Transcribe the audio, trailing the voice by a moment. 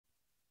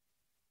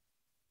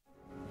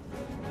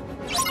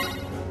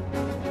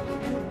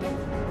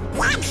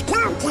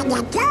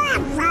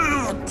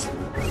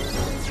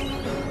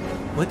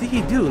What did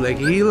he do? Like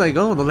he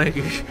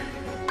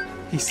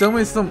he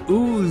summoned some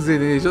ooze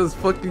and it just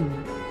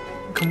fucking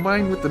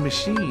combined with the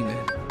machine.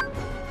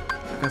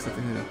 I got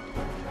something new.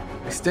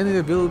 Extended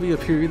ability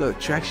of period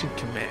attraction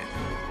command.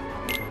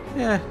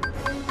 Yeah.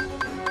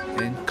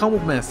 And combo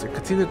master.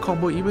 Continue the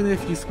combo even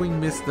if you swing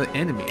miss the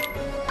enemy.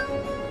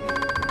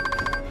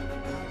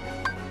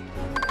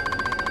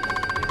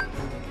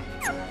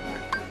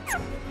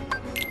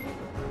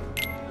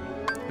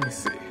 Let me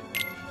see.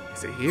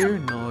 Is it here?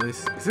 No,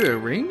 is it a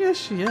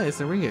ringish? Yeah,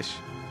 it's a ringish.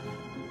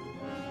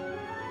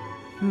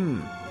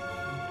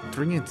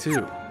 3 and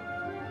 2.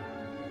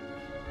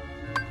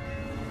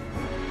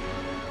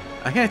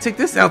 I can't take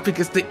this out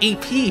because the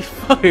AP.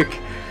 Fuck.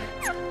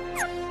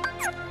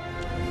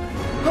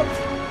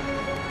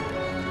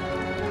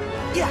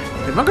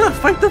 Am I gonna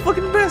fight the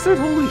fucking bastard?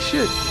 Holy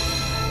shit.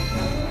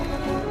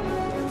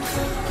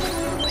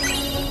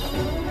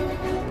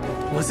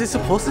 Was it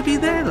supposed to be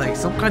there? Like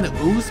some kind of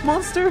ooze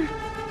monster?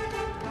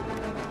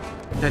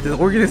 That the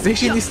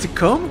organization needs to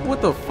come?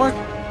 What the fuck?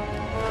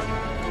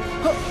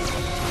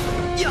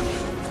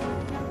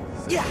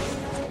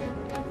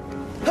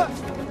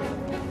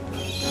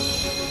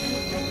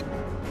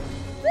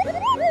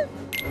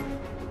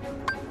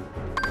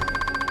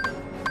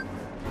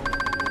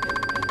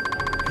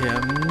 Yeah,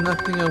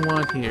 nothing I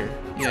want here.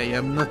 Yeah, you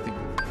have nothing.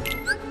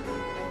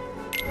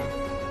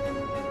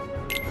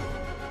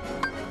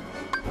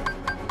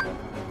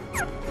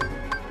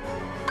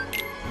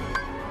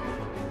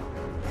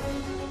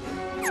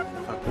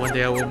 Fuck, one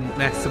day I will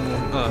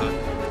maximum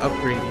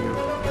upgrade you.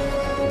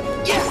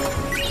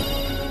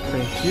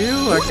 Thank you.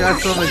 I got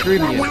some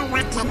ingredients. What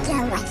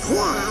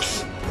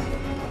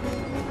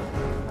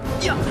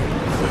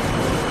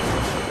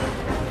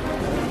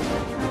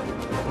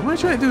am I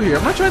trying to do here?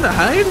 Am I trying to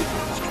hide?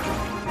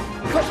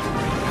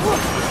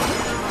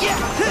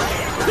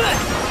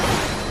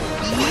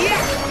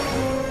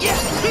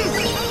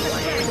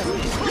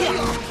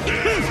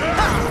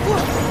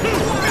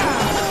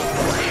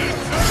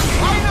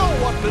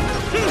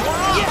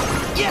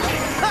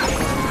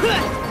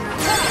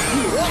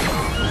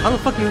 How the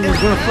fuck are you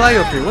gonna fly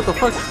up here? What the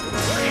fuck?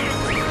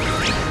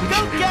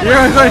 You're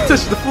not gonna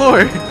touch the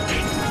floor.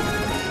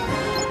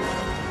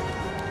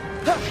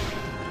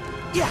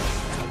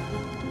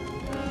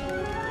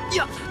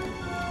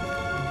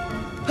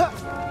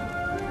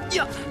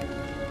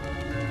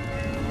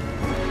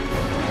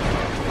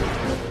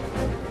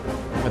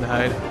 I'm gonna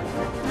hide.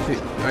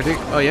 Are they?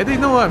 Oh yeah, they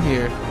know I'm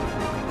here.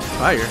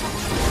 Fire.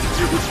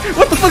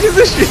 What the fuck is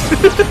this shit?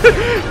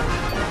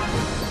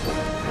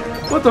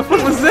 What the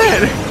fuck was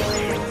that?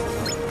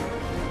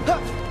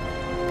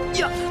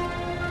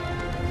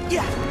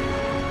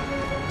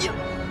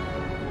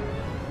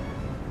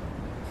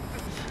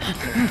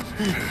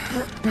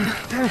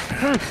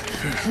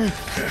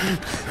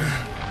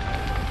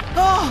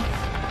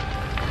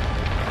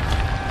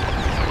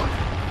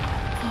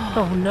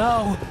 Oh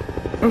no.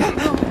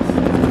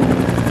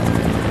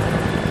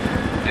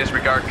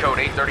 Disregard code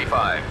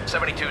 835,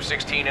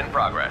 7216 in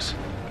progress.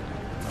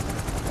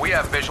 We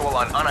have visual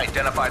on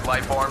unidentified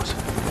life forms.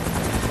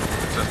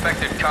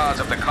 Suspected cause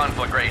of the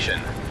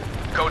conflagration.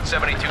 Code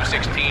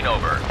 7216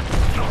 over.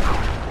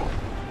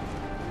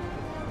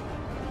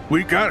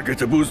 We gotta get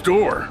to Boo's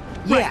door.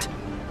 Yeah.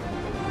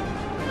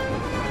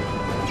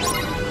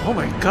 Oh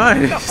my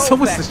god, so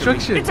much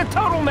destruction. It's a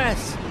total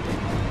mess.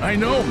 I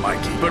know,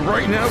 Mikey, but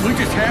right now we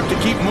just have to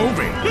keep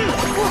moving.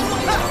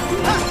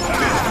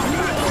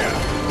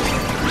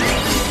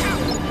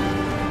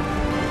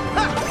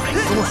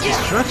 So much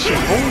destruction,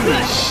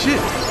 holy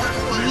shit.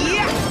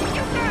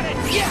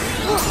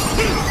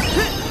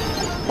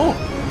 Oh,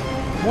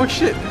 more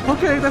shit.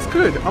 Okay, that's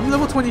good. I'm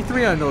level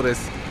 23, I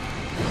noticed.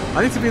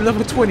 I need to be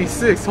level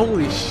 26,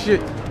 holy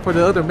shit, for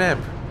the other map.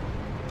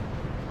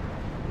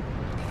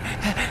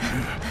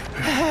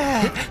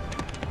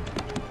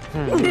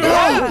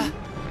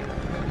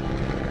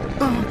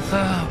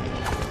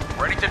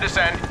 Ready to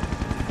descend.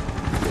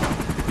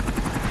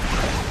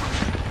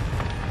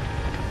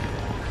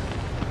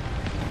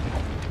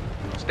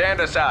 Stand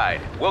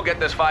aside. We'll get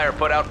this fire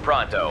put out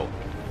pronto.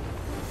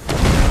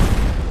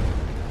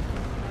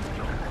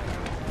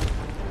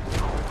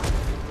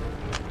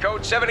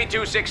 Code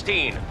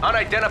 7216.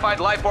 Unidentified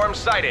life forms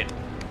sighted.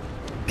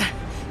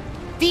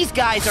 These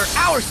guys are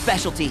our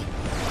specialty.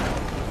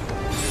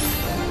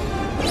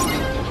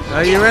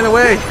 You ran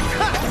away.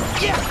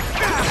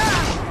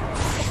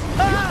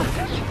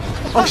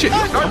 Oh shit,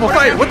 I'm on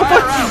fire. What the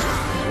fuck?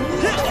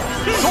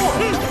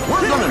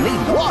 We're gonna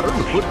need water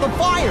to put the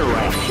fire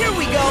out. Here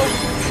we go.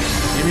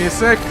 Give me a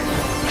sec.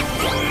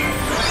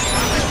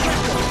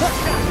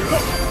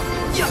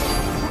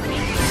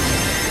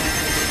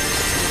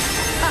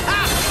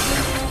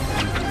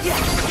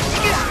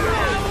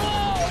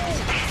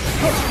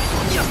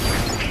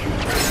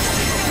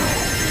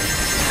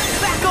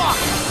 Back off.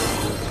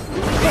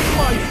 Get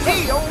my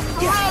tail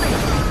ready.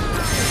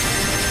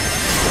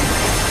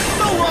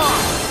 Go on.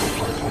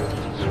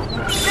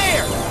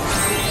 There.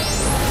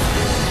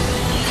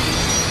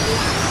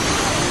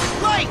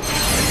 Light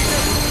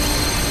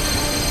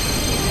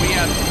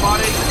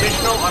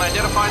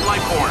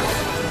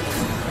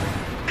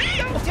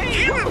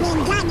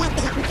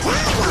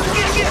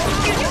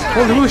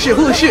Holy shit,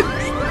 holy shit!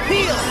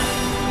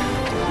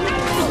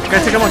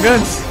 Gotta take out my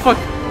guns! Fuck!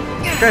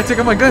 Gotta take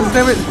out my guns,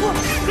 damn it!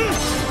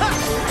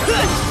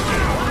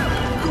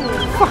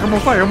 Fuck, I'm on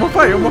fire, I'm on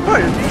fire, I'm on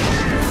fire!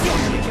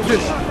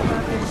 Shit.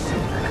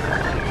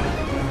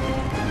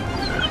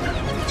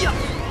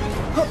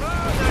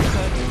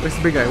 Where's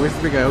the big guy? Where's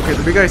the big guy? Okay,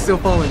 the big guy's still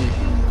following me.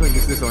 I'm gonna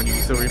get this on you,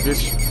 you silvery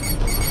bitch.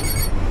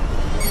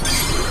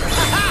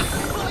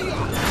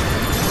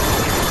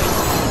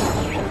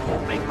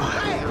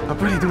 I'm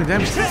really doing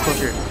damage to this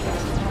fucker.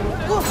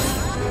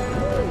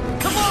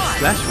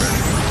 Flash run.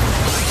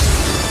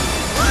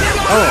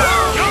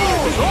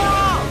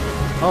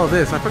 Oh,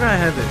 this. I forgot I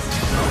had this.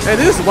 Hey,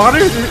 this water?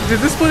 Did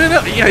this put it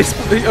out? Yeah,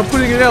 I'm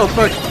putting it out.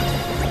 Fuck.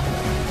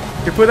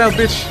 You put it out,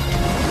 bitch.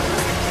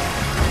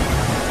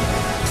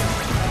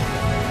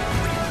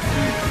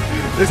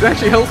 This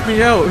actually helps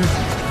me out.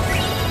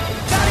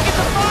 Gotta get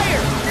the fire!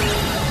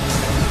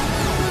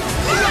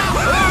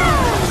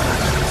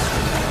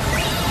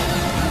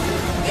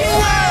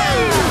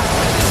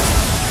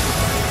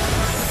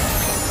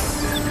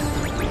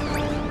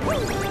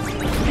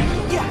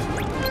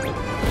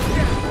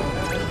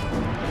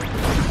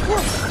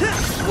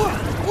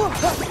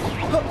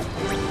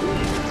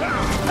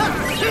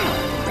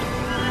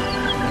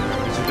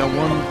 Just got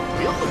one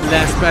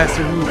last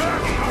bastard move.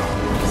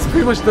 This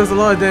pretty much does a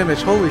lot of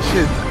damage. Holy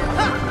shit.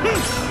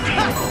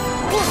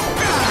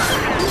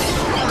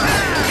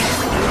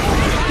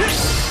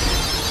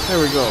 There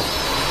we go.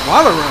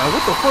 Water run,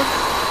 what the fuck?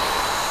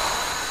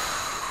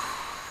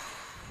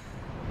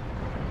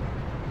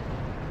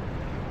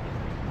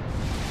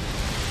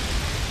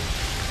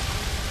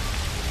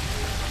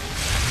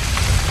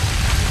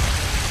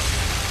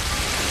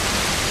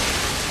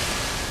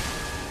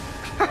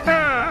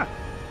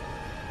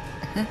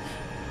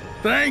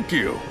 Thank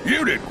you.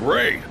 You did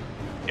great.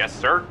 Yes,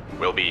 sir.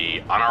 We'll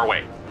be on our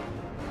way.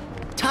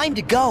 Time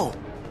to go.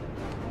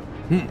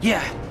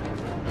 Yeah.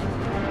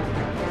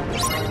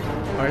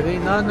 Are they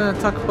not gonna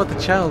talk about the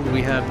child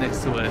we have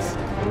next to us?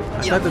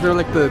 I thought that they're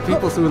like the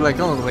people who like,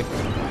 oh, like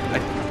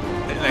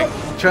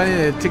trying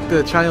to take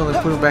the child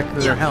and put him back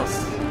into their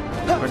house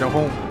or their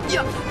home.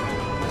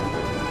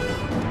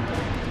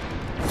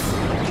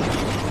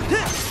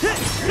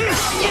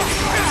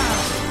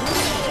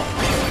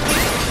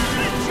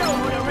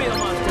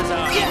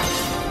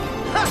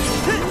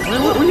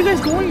 Man, where are you guys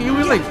going? You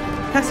were like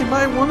passing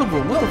by one of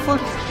them. What the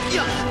fuck?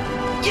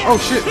 Oh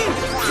shit!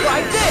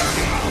 Right there.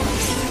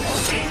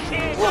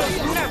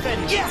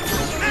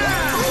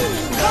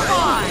 Come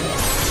on.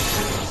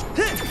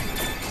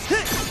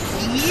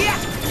 Yeah.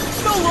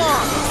 So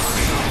long.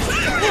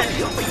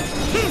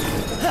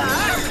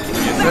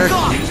 Yes, sir.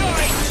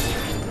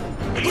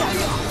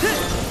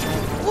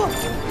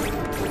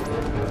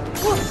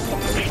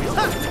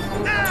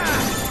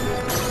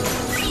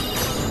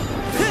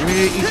 Give me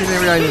each and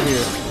every item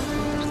here.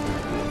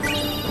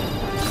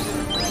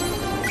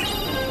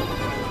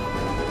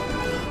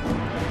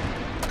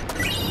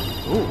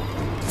 Ooh.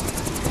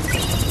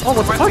 Oh,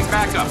 what the fuck?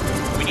 Backup.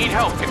 We need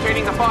help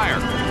containing the fire.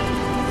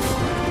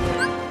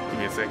 Give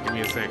me a sec, give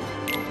me a sec.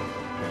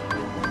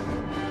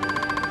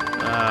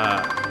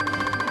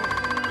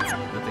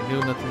 Nothing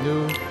new, nothing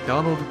new.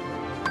 Donald.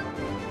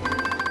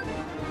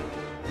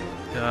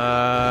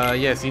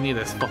 Yes, you need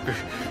this fucker.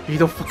 You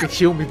don't fucking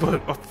kill me,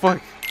 but oh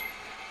fuck.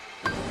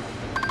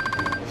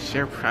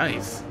 Share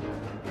price.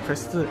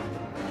 Press the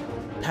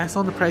pass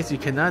on the price you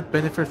cannot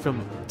benefit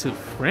from to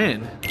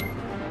friend.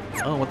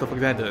 Oh, what the fuck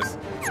that does?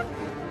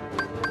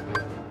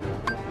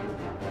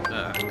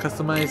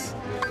 Customize.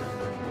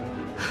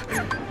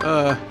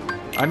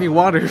 I need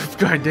water.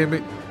 God damn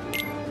it.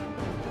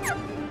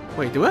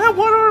 Wait, do I have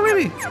water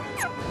already?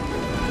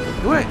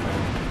 Do I?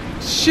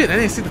 Shit, I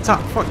didn't see the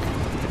top. Fuck.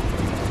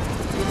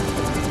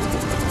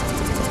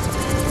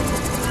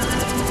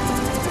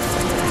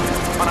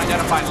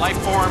 Unidentified life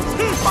forms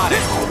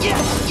spotted.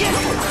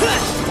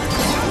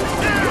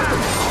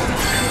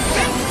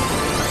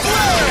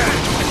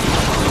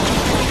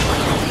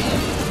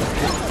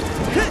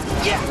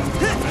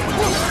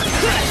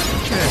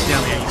 Trash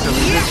down here, you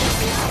silly bitch.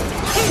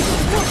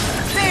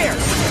 There.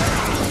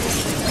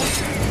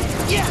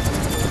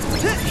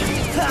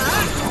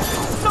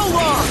 So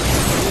long.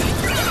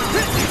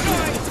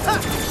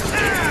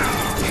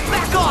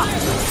 Back off.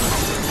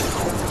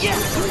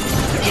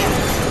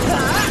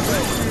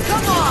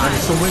 Come on.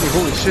 There's so many,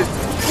 holy shit.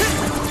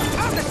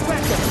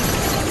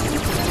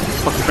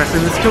 Fucking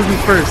bastard, let's kill me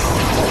first.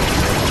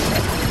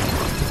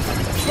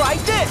 Try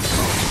this.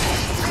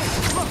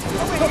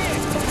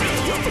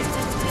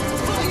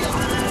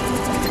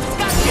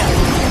 Gotcha.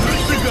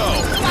 Good to go.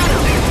 Got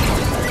him.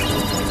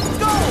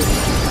 Go.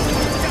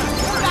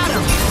 Got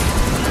him.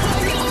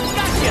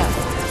 Gotcha.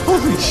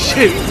 Holy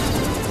shit.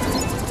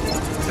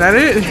 Is that it?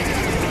 Take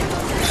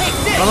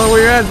this. I don't know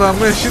where you're at, but I'm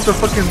gonna shoot the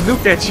fucking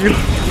nuke at you.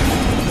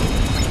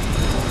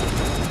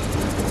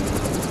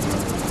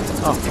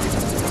 Oh.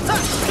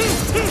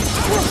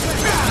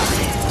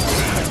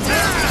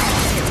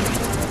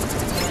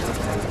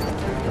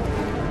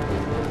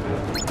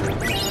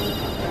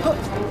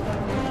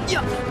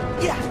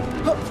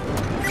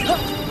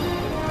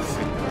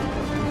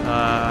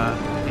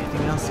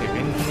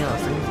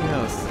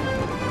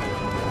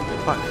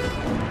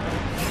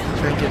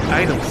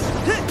 items.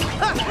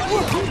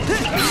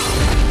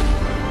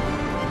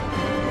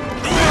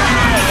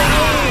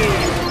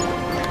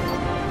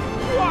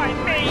 Why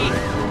me?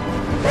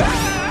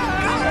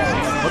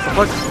 What the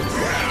fuck?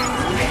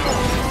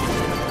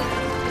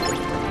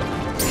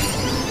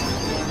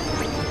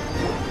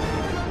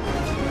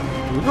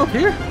 Do we go up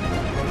here? I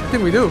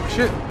think we do.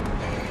 Shit.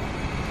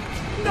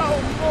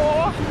 No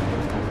more.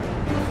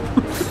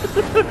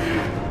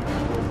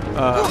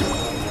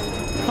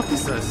 What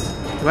is this?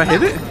 Do I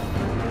hit it?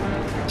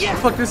 What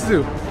the fuck this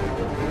do?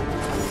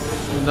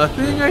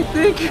 Nothing, I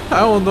think? I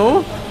don't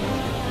know.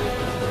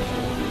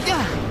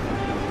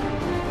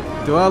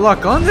 Do I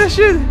lock on this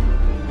shit?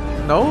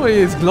 No,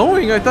 it's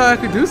glowing. I thought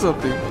I could do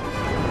something.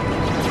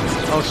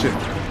 Oh shit.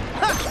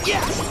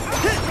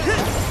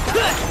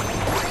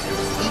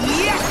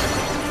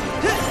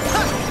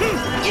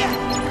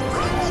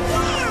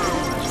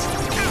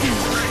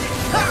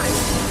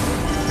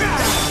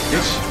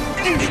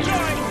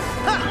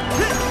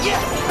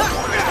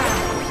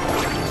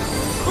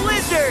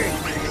 Blizzard.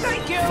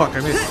 Thank you. Fuck, I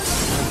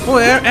missed. Oh,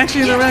 it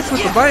actually interacts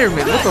with the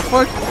environment. What the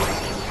fuck?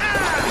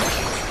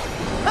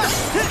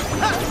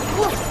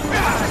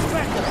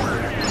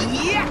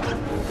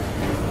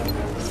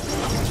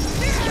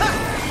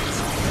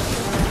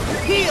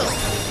 Heal.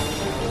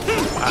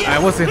 I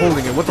wasn't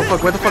holding it. What the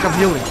fuck? Where the fuck I'm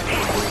healing?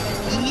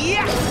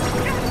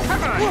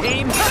 Come on,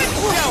 team. Let's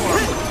show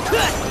 'em.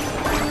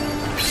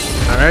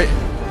 Alright.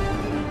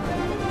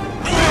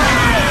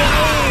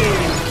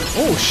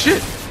 Oh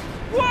shit!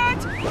 What?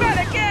 Not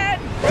again.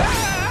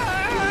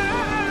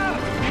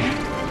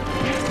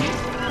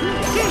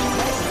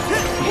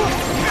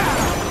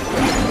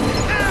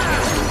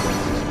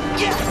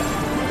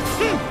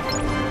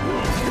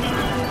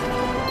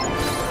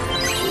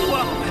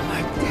 Whoa, am I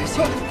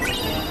dizzy?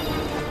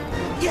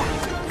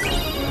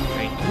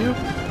 Thank you.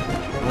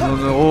 Oh no,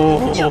 no.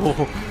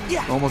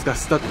 Oh, almost got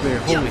stuck there.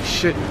 Holy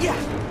shit.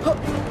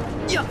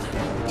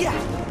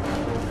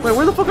 Wait,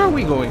 where the fuck are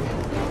we going?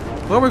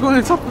 Well, we're going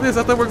to top of this.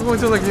 I thought we were going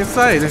to like the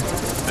inside.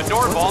 The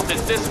door vault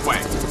is this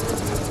way.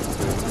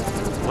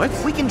 What?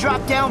 We can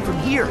drop down from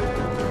here.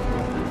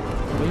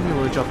 What do you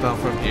mean we drop down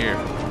from here?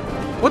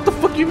 What the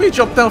fuck you mean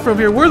drop down from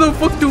here? Where the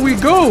fuck do we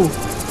go?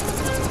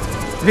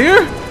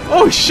 Here?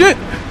 Oh shit!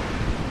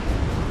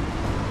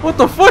 What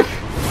the fuck?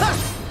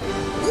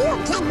 You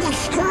can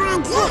destroy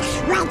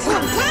this with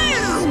your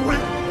time!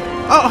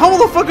 How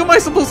the fuck am I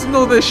supposed to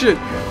know this shit?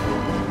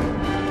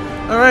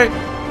 Alright.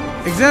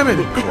 Examine.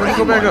 Let's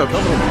go back up.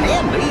 Come in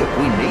handy if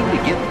we need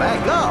to get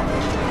back up.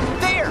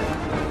 There.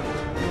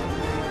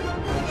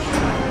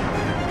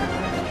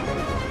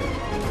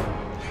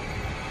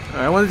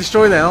 Alright, I want to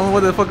destroy that. I don't know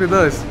what the fuck it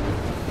does.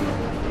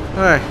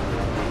 Alright.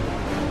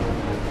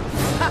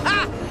 What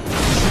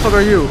the fuck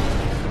are you?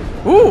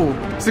 Ooh!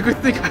 It's a good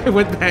thing I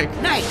went back.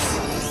 Nice.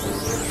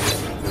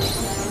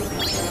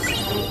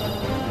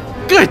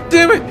 God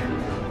damn it!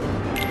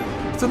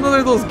 It's another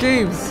of those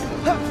games.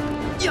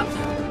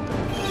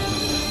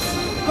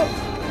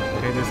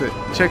 Okay, there's a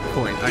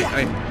checkpoint.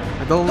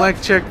 I don't like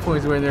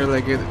checkpoints when they're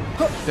like it.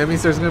 That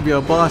means there's gonna be a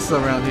boss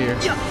around here.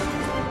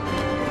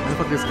 Where the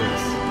fuck this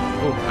goes?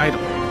 Oh, item.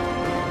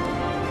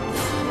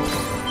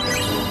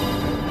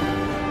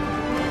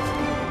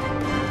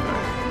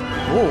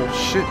 Oh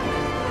shit!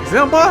 Is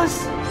that a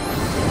boss?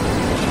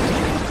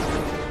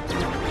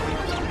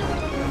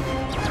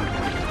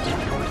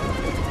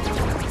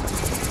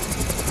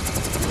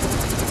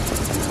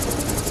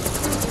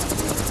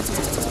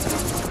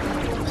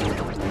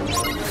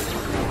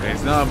 Okay,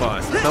 it's not a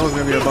boss. I thought it was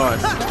gonna be a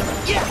boss.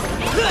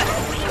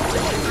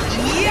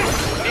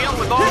 Deal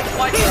with all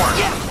flight forms.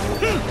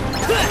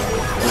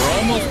 We're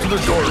almost to the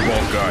door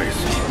vault, guys.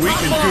 We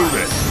can do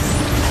this.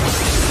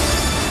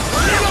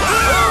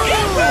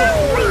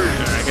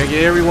 I gotta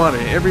get every water,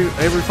 every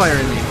fire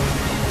in me.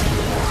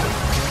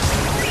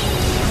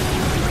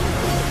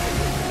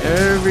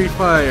 Every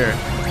fire.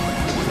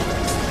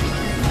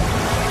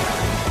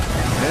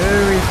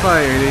 Every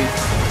fire, dude.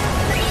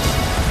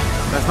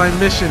 That's my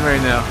mission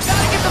right now.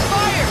 Gotta get the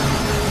fire.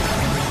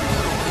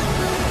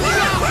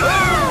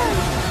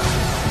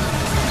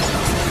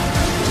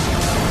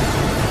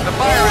 The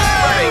fire is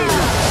spreading.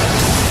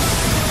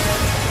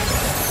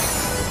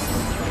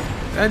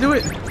 Did I do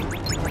it? I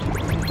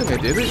think I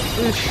did it.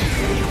 Ish.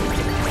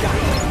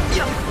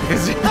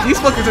 Because these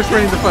fuckers are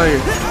spreading the fire.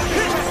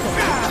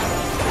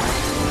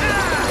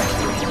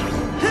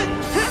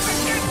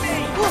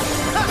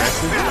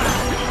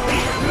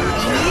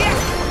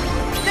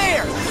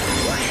 There.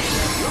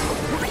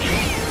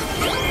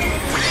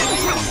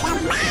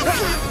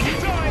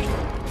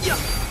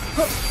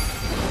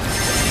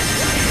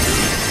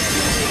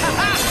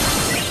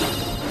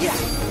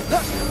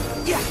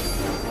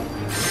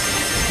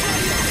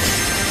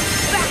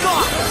 Back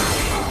off.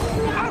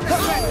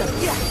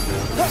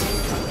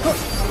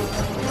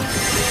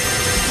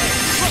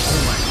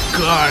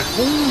 God,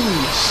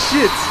 holy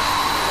shit.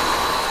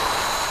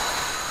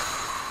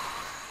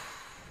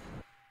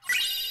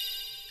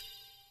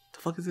 The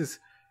fuck is this?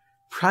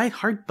 Pride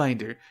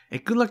Heartbinder. A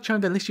good luck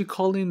charm that lets you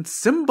call in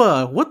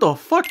Simba. What the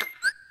fuck?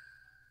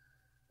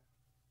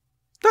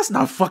 That's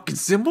not fucking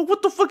simple.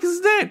 What the fuck is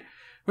that?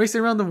 Race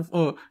around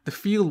the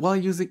field while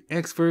using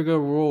X Ferga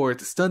Roar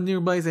to stun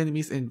nearby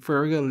enemies and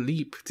Ferga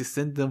Leap to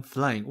send them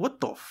flying.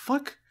 What the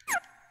fuck?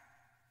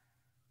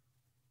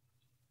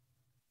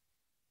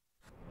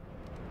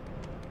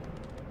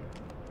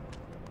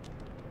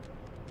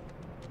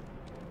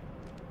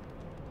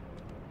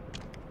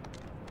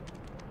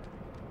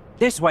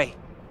 This way.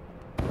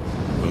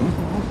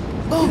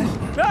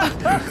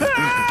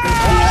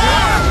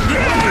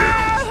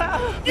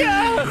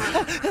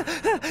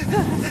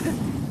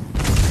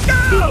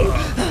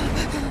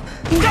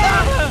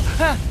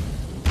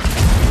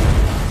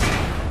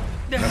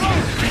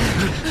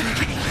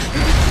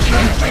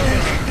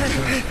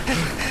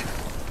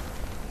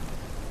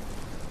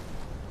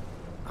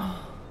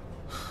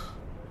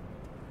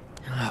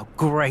 Oh,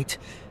 great.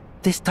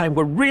 This time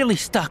we're really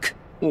stuck.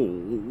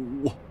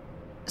 Oh,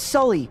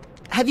 Sully,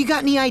 have you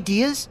got any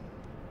ideas?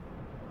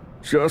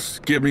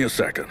 just give me a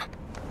second.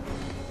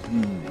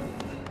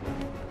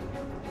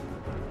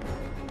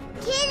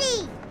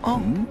 Kitty!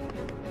 Oh.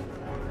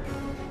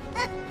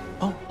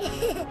 Huh?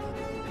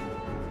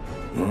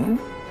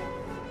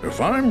 If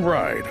I'm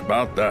right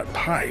about that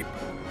pipe...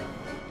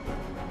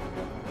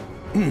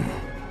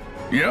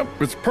 Yep,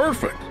 it's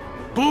perfect.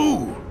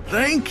 Boo!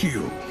 Thank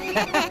you.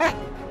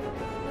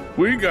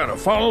 We gotta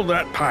follow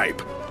that pipe.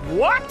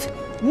 What?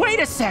 Wait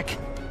a sec!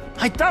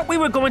 I thought we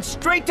were going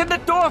straight to the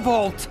door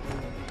vault!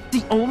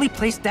 The only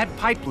place that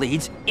pipe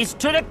leads is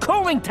to the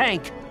cooling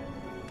tank!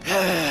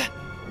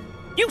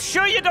 You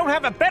sure you don't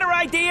have a better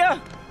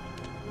idea?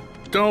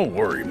 Don't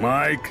worry,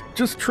 Mike.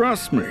 Just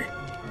trust me.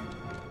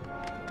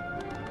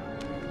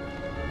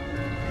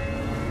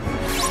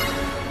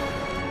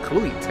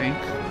 Cooling tank.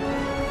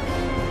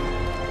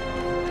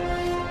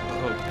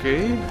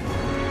 Okay.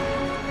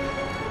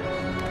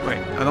 Wait,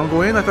 I don't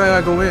go in? I thought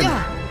I go in.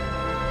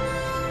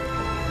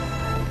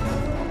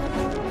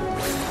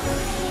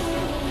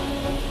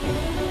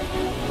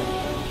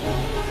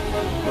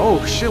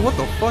 Oh shit, what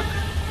the fuck?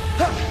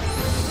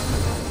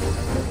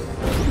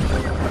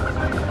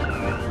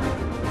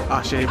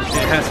 Ah shit, it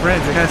has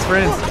friends, it has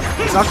friends.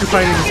 It's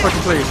occupied in this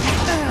fucking place.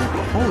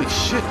 Holy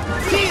shit.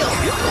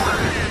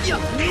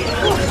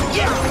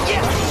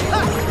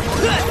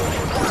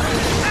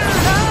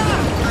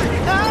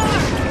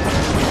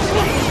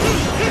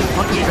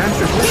 Fucking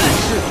dancer, holy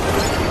shit.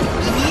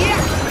 Yeah!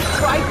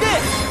 Try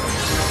this!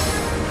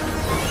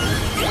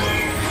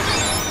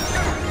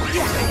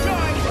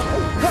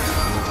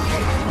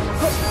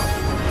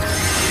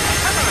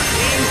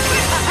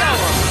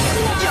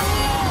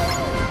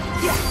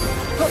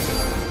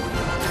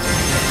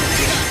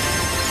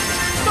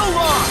 So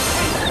long!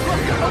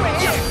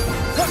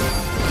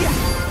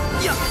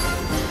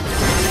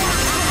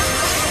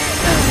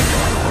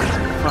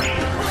 Fuck.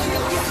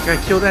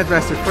 Gotta kill that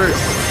bastard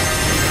first.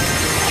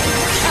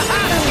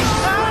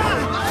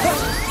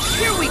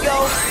 Here we go!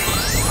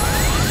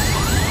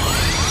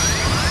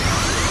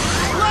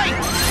 Right!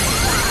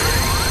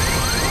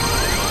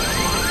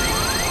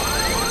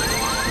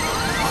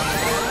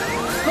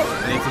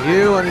 I need to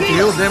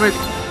heal, damn it.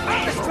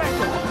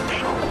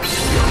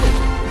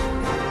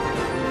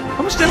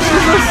 How much damage is this?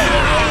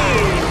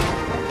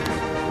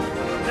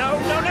 No,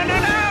 no, no, no,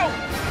 no!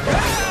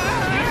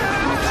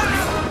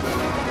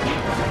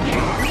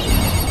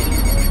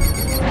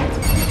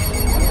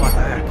 What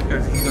the heck?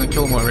 He's gonna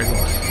kill him already.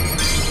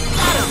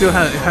 Still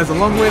has a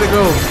long way to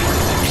go.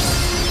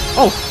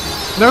 Oh,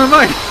 never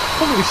mind.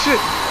 Holy shit.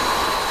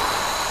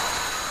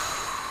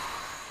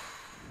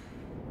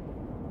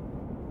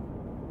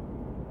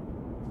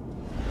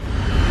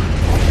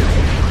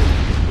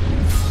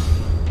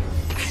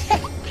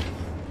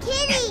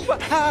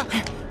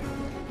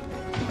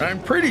 I'm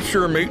pretty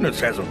sure maintenance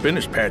hasn't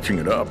finished patching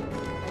it up.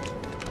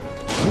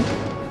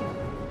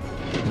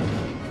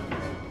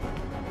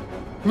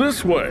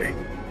 This way.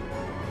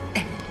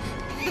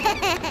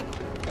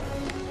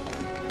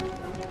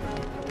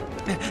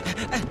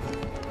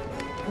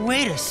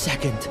 Wait a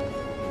second.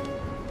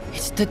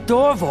 It's the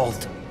door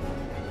vault.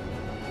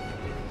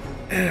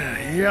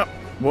 Yep,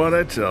 what'd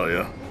I tell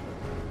you?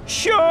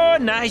 Sure,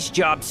 nice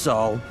job,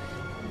 Saul.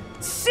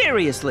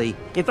 Seriously,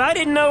 if I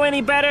didn't know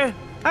any better,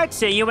 I'd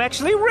say you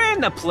actually ran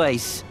the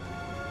place.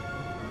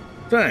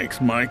 Thanks,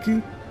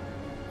 Mikey.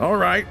 All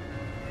right,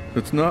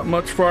 it's not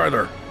much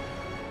farther.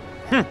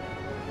 Give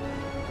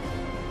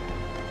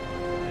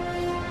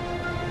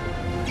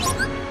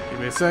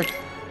me a sec.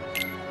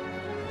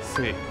 Let's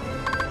see.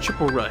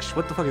 Triple rush.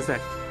 What the fuck is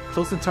that?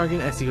 Close and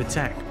target as you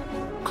attack.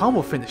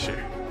 Combo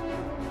finisher.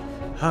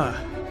 Huh.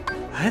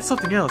 I had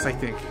something else, I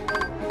think.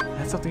 I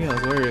had something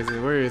else. Where is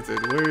it? Where is it?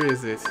 Where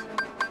is it?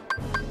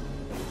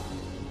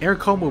 Air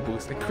combo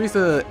boost. Increase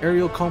the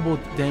aerial combo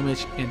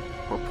damage in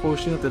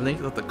proportion of the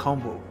length of the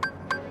combo.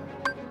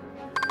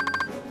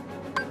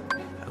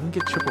 Let me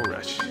get triple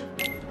rush.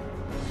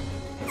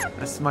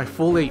 That's my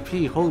full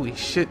AP. Holy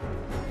shit.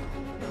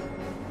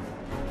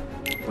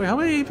 Wait, how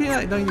many AP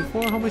at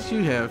 94? How much do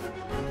you have?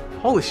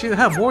 Holy shit, I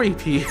have more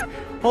AP.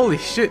 Holy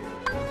shit.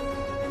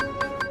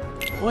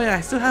 Oh yeah,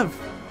 I still have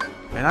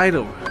an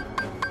item.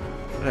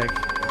 Like,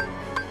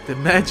 The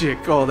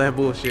magic, all that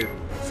bullshit.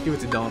 Let's give it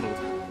to Donald.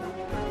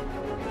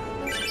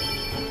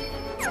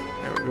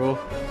 There we go.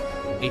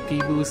 AP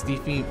boost,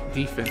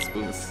 defense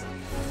boost.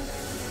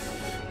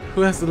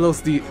 Who has the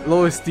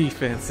lowest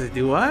defense?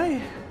 Do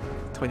I?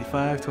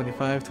 25,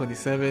 25,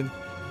 27.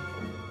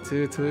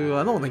 2, 2.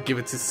 I don't want to give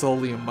it to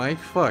Sully and Mike.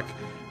 Fuck.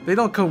 They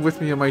don't come with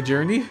me on my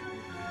journey.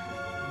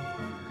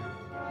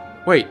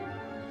 Wait.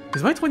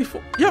 Is mine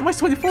 24? Yeah, mine's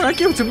 24. I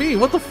give it to me.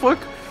 What the fuck?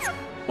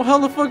 Well, how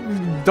the fuck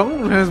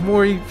Donald has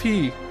more AP?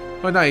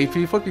 Oh, not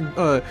AP. Fucking,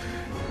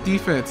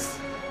 defense.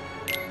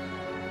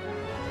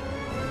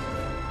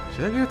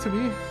 Should I give it to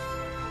me?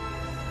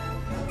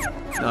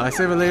 No, I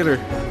save it later.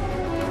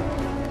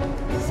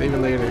 Save it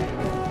later.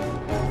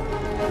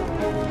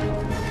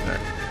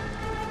 Alright.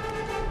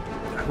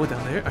 I go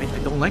down there? I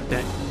don't like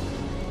that.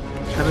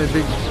 Kind of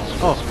big.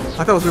 Oh,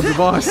 I thought it was gonna be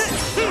boss.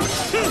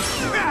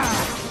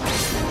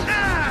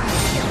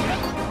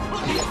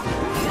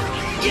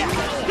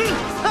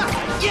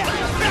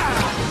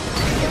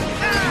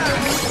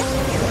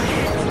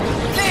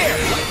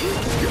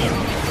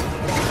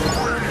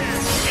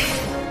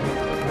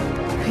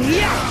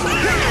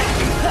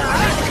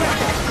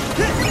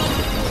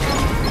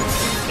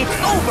 It's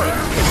over!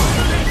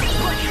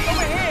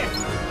 Over here!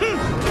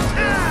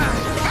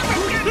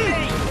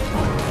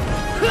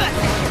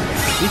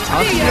 He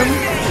touching him?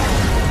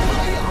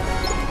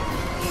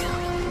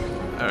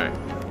 Alright.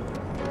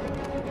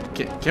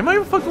 Can my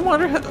fucking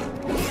water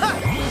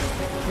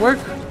work?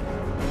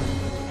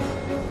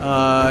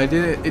 It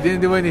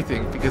didn't do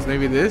anything because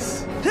maybe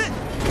this?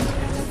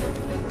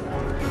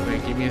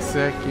 Wait, give me a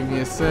sec, give me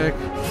a sec.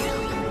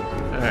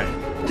 Alright.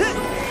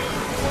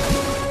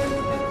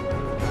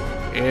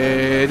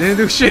 It didn't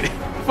do shit.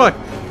 Fuck.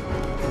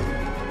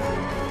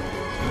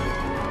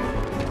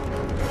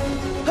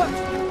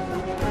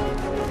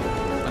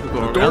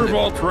 The door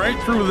vault's right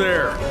through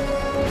there.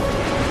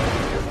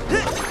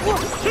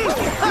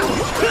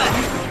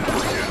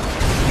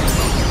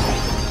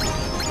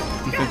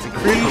 Defense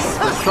increase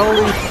for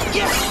Sully.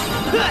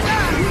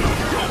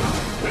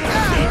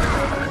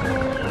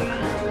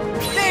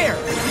 There!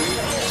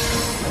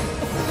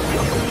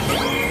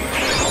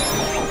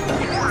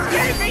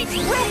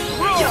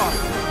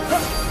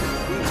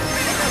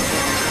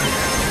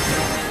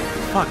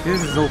 Fuck,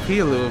 this is OP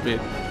a little bit.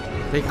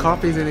 They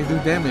copies and they do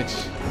damage.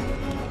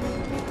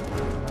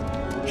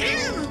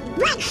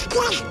 What's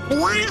this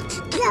black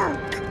goop?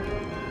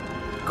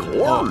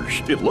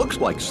 Gosh, it looks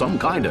like some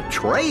kind of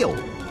trail.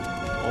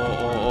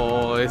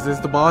 Oh, is this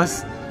the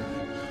boss?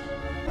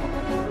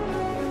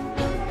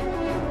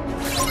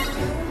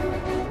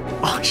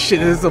 Oh shit,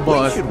 this is the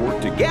boss. We should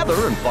work together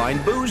and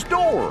find Boo's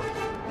door.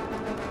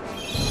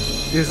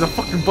 This is a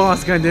fucking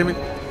boss, goddammit.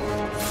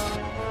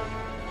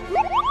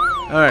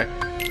 Alright.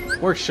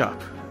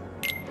 Workshop.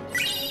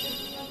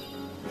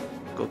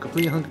 Go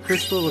complete Hunger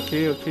Crystal.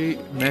 Okay.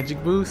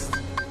 Magic boost.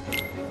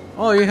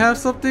 Oh, you have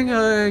something?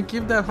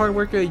 Give that hard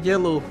worker a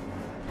yellow.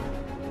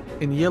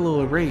 In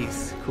yellow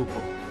erase. Cool.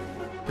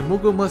 The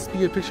Moogle must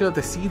be a picture of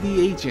the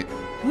CD agent.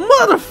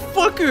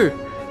 Motherfucker!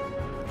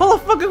 How the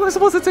fuck am I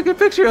supposed to take a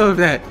picture of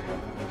that?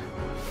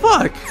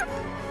 Fuck!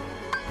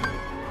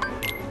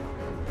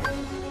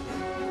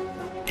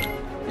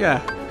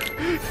 Yeah.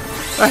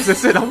 As I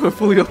said, I'm gonna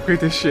fully upgrade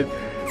this shit.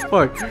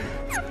 Fuck.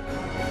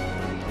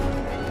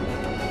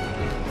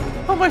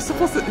 How am I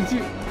supposed to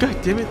do?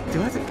 God damn it! Do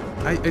I have to?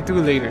 I do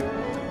it later.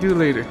 Do it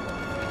later.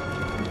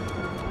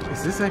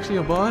 Is this actually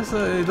a boss?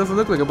 It doesn't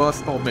look like a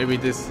boss. Oh, maybe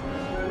this.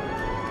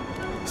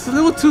 It's a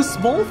little too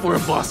small for a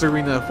boss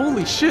arena.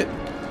 Holy shit!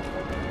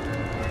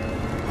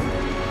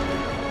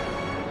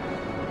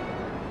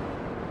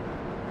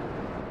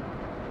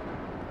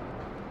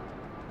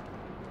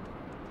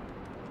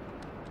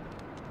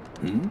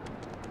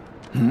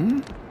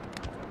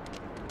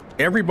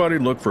 Everybody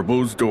look for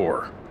Boo's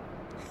door.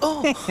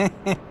 Oh,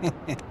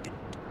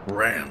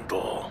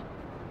 Randall.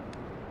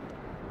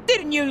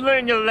 Didn't you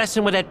learn your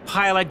lesson with that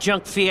pile of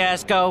junk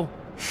fiasco?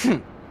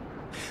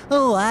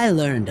 oh, I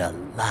learned a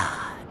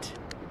lot.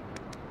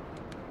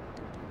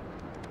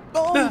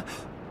 Oh,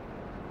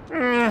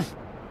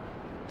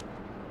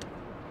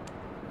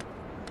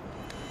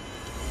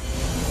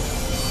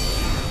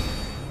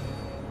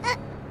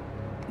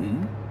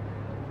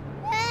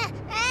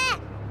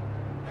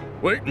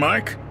 Wait,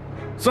 Mike.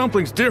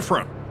 Something's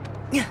different.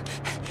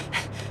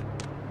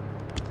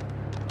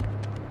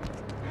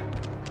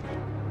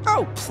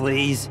 Oh,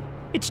 please.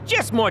 It's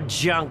just more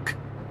junk.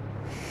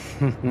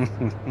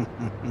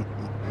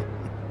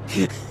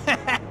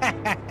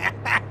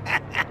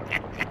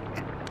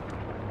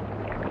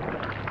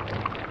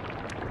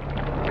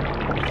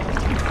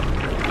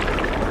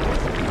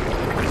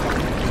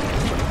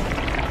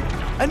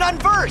 an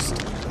unversed!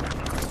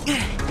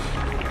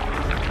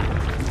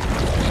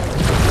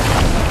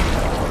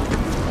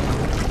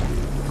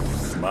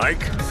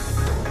 Mike,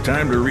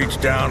 time to reach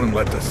down and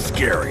let the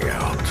scary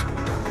out.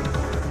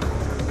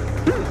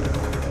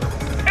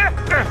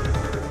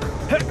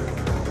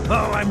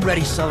 Oh, I'm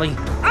ready, Sully.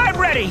 I'm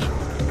ready!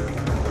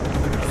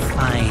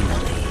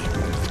 Finally.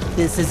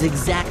 this is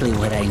exactly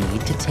what I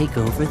need to take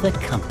over the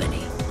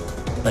company.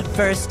 But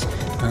first,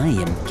 I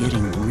am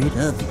getting rid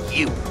of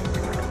you.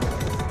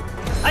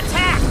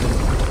 Attack!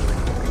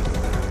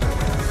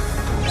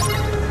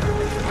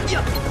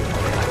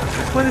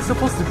 That's what it's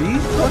supposed to be?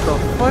 What the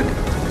fuck?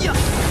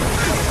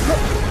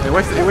 Hey,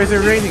 where's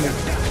it raining?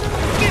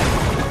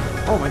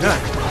 Oh my god.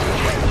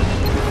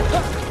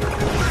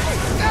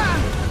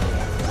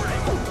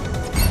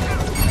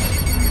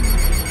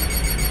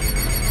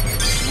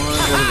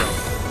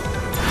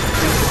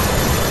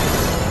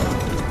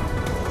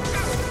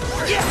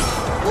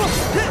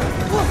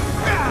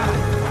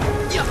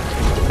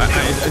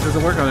 It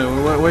doesn't work on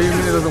him. What do you mean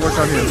it doesn't work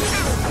on him?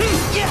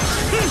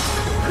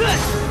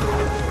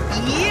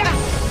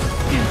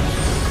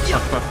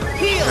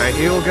 Alright,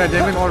 heal,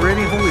 goddammit,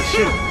 already? Holy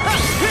shit.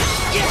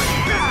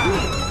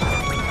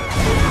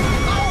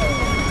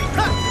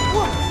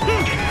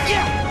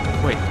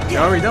 Wait,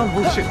 they're already down?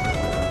 Holy shit.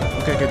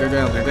 Okay, they're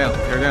down. Yeah.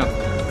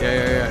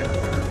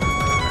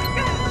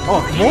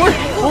 Oh, more?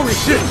 Holy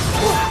shit.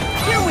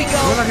 Here we go.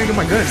 I'm not gonna get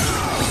my guns.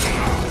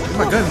 Get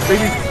my guns,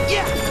 baby.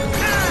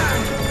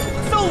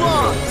 So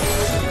long.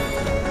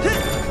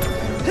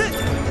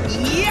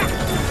 Yeah,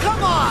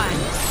 come on.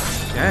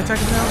 Can I attack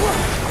him now?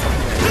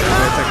 Yeah,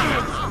 I attack him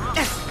now.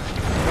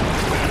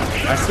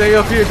 I stay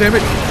up here, damn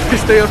it. You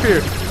stay up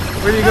here.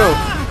 Where do you go?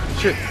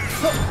 Shit.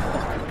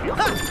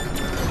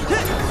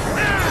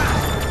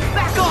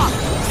 Back off.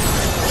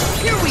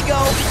 Here we go.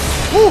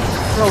 Woo!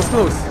 That was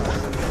close.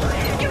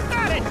 You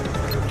got it!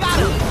 Got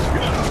him.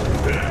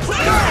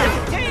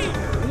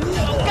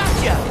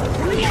 Gotcha.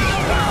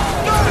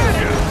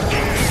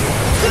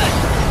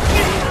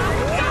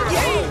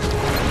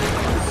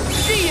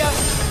 See ya.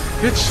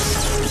 Bitch.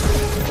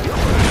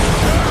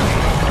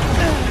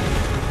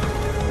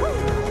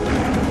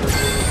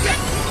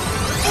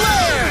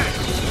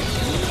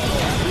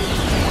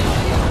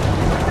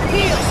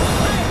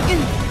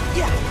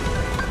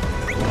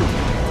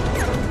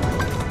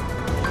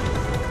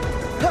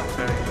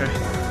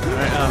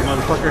 Alright,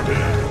 motherfucker.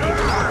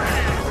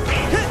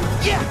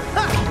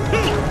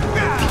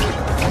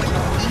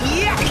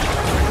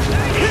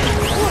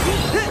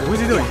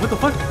 What's he doing? What the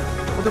fuck?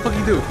 What the fuck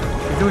he do?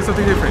 He's doing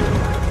something different.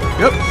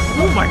 Yep.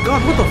 Oh my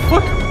god, what the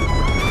fuck?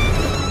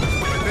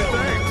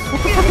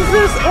 What the fuck is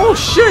this? Oh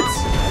shit!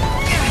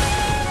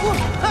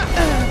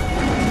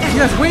 He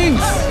has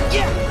wings!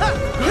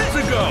 Good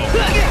to go.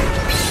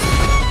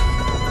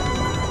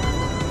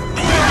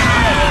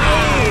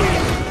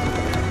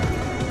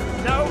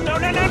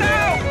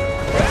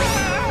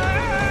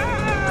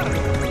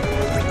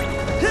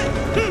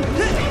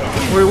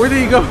 Where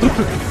did he go?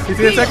 Is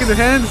he attacking the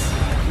hands?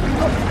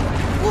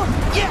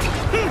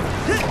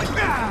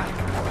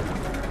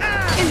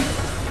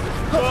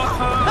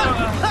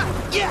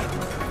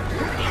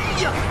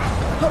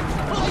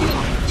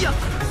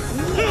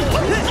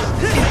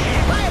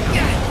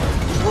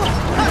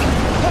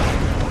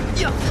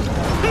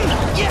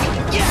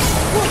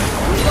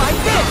 Like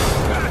this.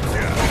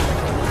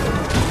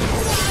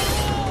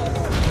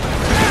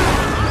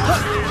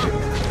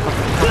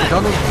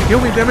 Donald, heal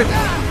me, damn it!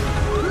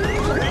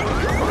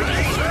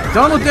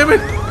 Donald, damn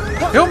it!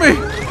 Help me!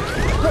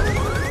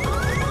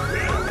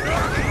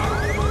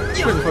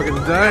 He's gonna fucking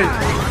die.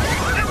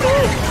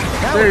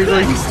 There you go,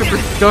 you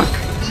stupid duck.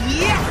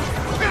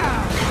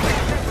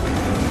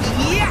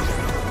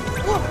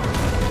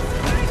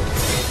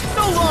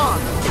 So long.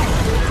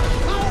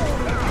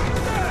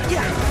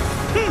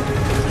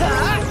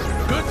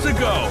 Good to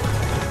go.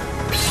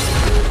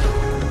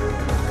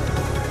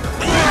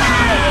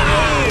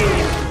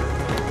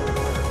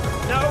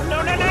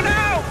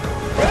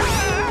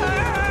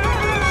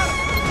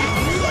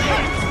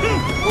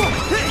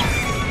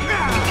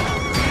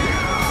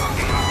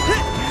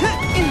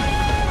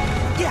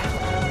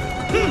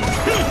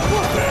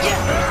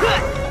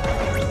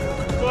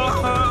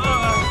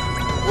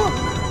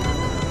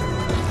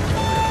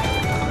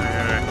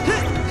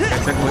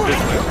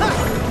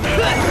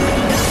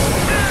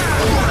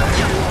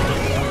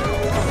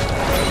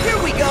 Here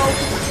we go.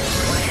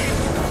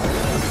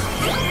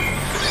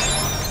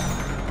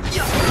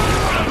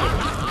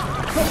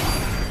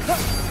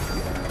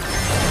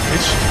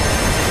 Bitch.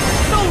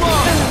 So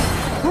long.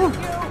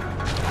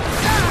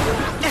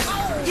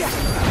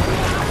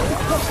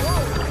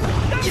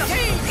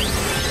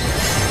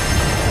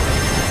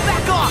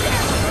 Back off.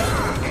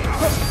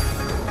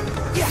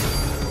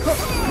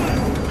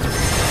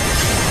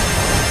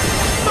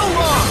 So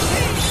long.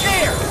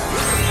 There.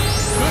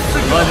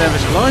 Blind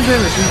damage, blind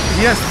damage.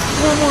 Yes,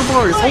 4 more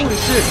bars. Holy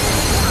shit.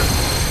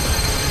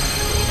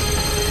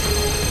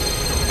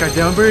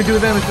 Goddamn, I'm better do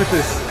damage with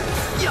this.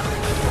 Heal.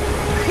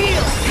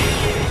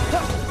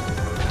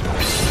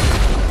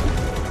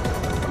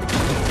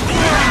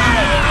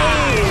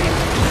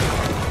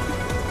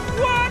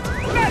 What?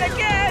 Not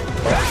again!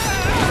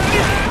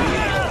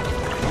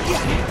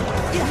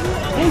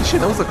 Holy shit,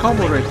 that was a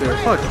combo right there.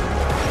 Fuck.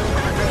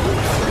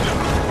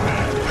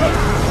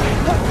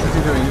 What's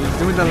he doing? He's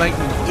doing the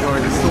lightning or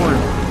the storm.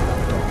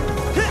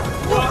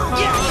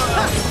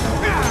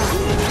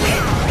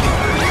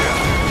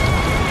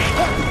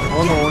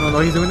 Oh no, no, no,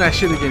 he's doing that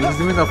shit again. He's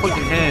doing that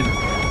fucking hand.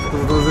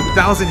 Those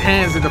 1,000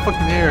 hands in the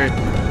fucking air.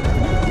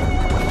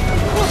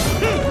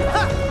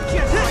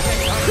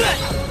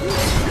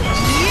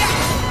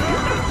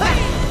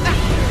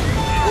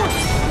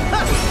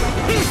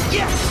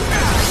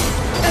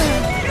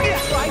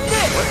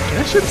 What? Can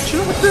I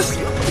shoot him with this?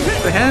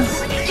 The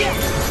hands?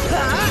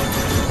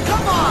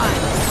 Come on!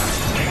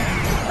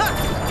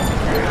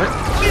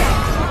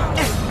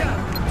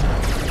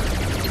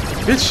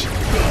 Bitch!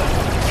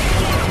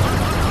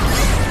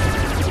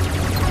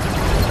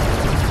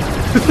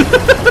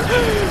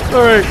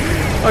 Alright,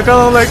 I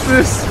got on like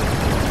this.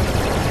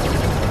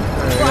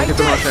 Alright, I gotta get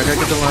the launcher, I gotta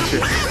get the launcher.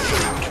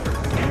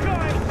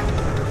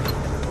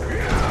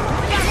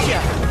 Gotcha!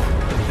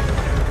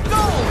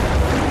 Goal!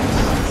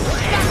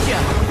 Gotcha!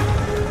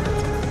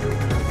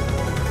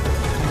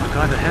 Oh my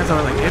god, the hands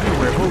are like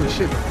everywhere, holy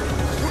shit.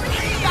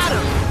 Got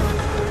him!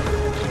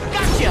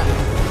 Gotcha!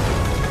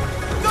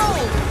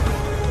 Goal!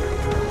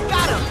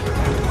 Got him!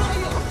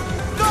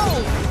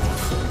 Goal!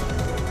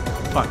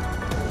 Fuck.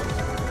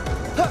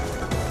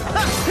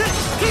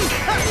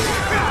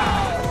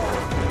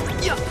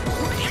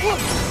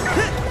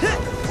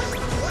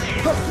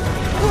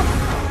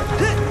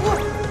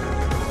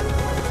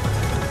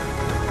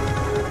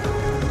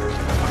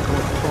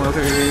 Come on,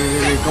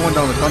 okay, going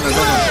down, going down.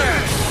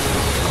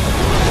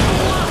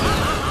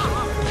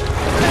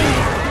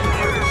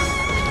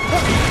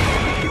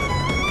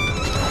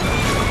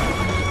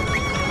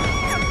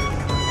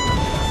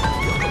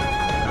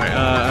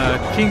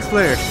 Alright, King's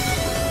Flare. I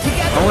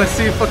wanna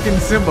see fucking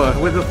Simba,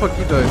 what the fuck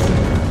he does.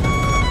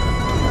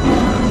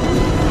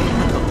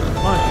 What the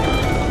fuck?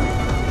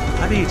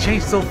 How did he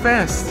change so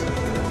fast?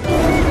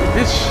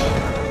 Bitch.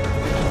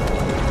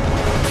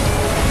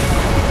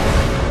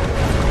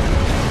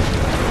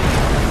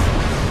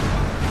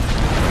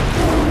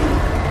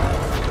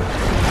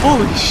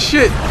 Holy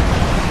shit!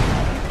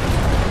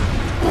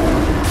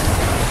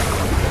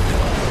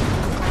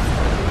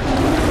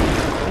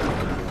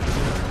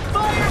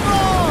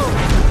 Fireball!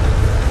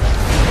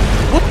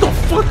 What the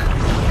fuck?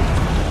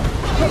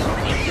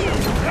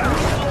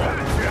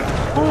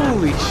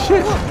 Holy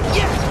shit!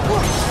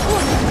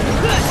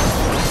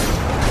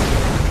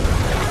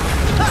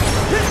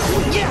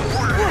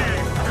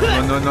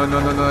 No, no, no, no,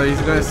 no, no,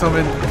 he's gonna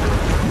summon.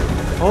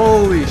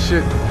 Holy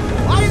shit.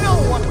 I know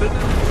what to do.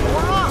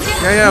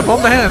 Yeah, yeah,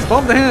 bomb the hands,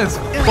 bomb the hands.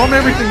 Bomb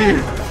everything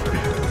here.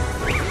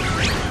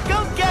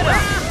 Go get him!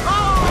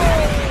 Oh!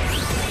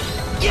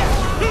 Yeah!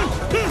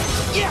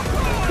 Yeah!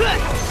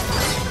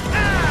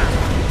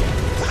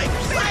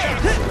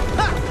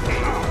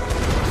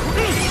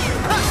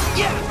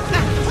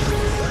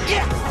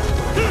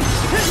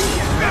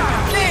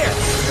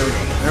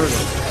 There we go.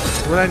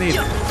 What I need.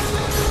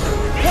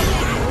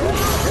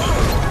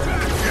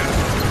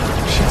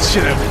 Shoot the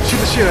shit out of me. Shoot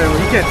the shit out of me.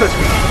 You can't touch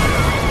me.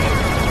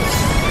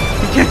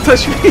 You can't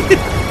touch me.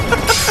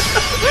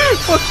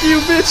 Fuck you,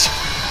 bitch.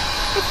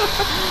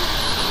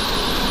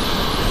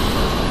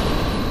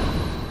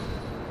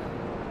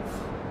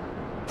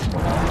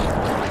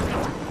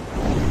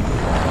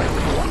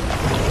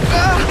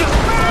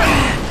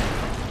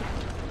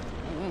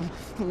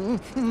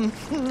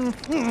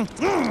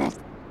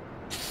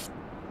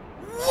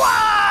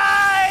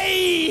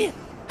 Why?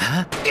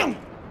 Huh?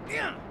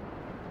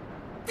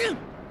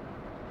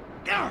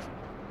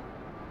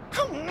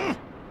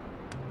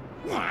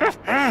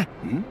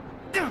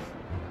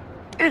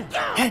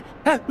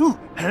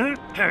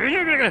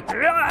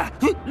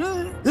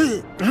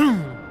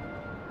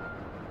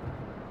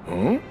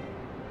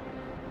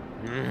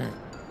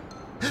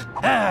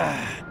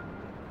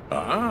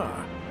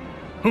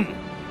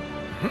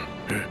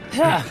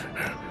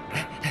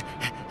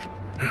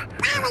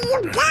 Where are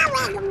you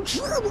going? I'm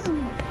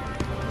shooting.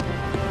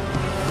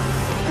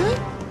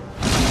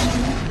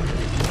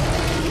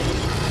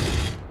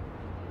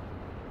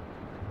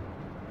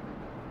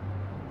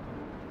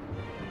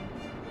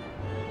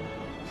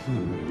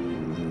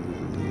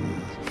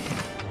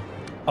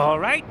 All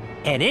right,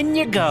 and in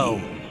you go.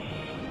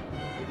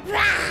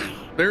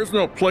 There's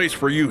no place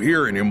for you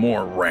here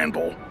anymore,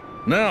 Randall.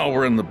 Now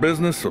we're in the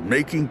business of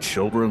making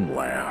children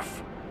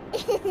laugh.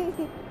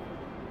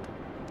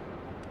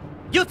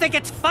 You think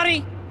it's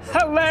funny?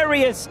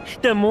 Hilarious.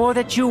 The more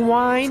that you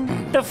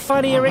whine, the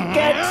funnier it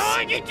gets.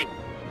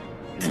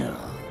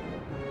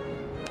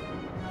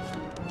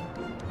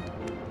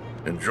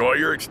 Enjoy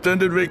your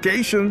extended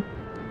vacation.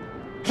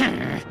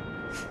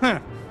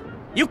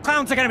 You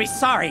clowns are gonna be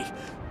sorry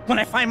when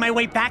I find my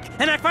way back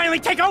and I finally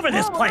take over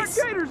this place.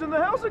 Gators in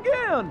the house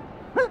again.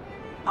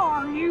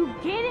 Are you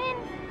kidding?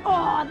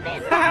 Oh,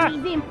 this time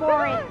he's in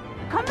for it.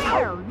 Come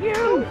here,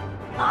 you.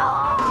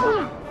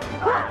 Oh.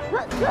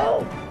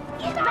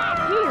 Get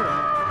back here.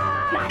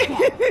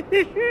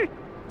 Gotcha.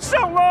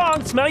 So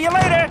long. Smell you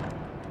later.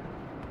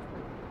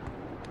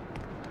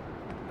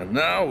 And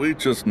now we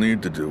just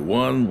need to do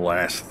one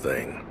last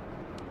thing.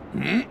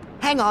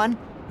 Hang on.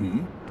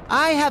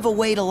 I have a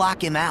way to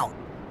lock him out.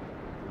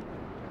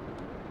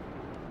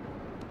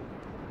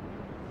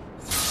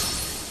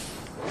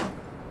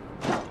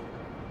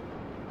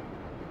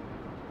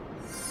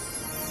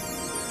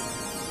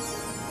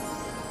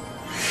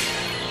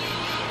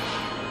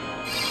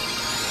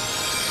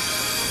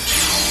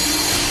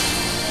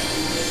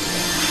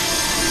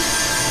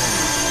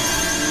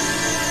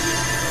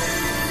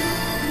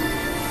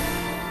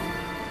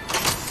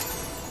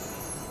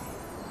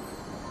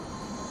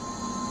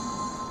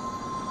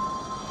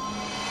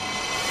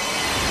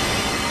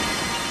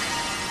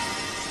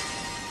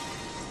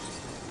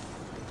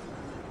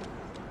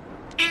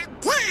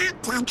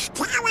 not touch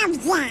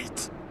of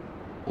that.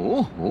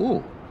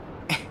 Oh.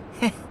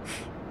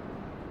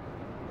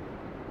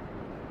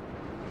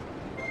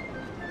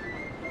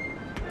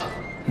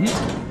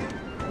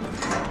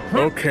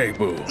 Okay,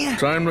 Boo.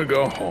 Time to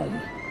go home.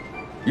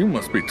 You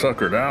must be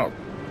tuckered out.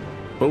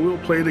 But we'll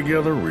play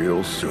together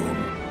real soon.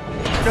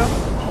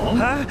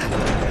 Huh?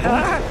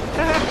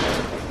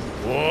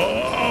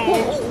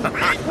 Whoa!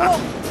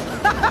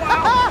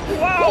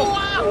 Whoa!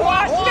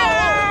 What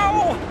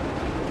now?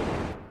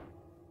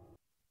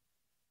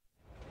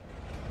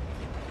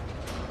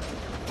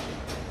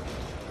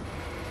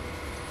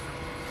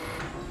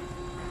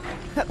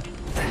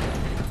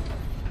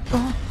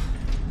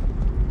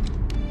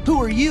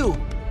 Who are you?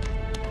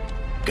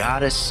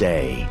 Gotta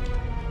say,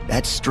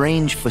 that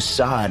strange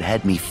facade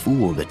had me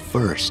fooled at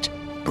first,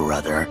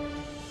 brother.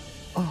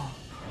 Oh,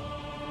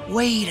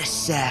 wait a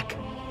sec.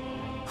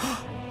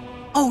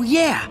 Oh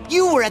yeah,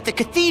 you were at the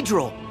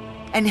cathedral.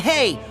 And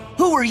hey,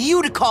 who are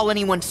you to call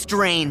anyone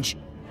strange?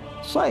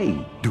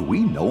 Say, do we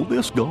know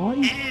this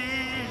guy?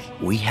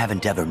 We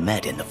haven't ever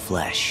met in the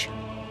flesh.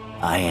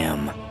 I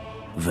am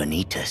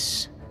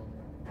Vanitas.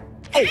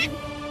 Oh,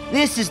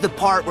 this is the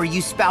part where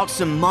you spout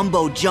some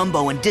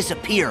mumbo-jumbo and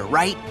disappear,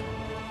 right?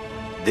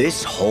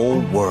 This whole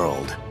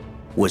world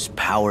was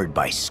powered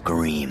by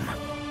Scream.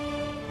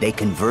 They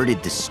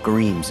converted the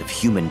screams of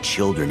human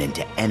children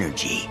into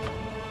energy.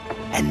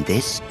 And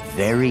this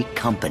very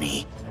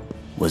company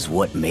was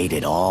what made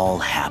it all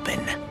happen.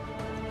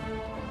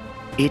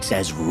 It's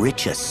as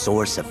rich a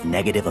source of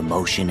negative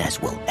emotion as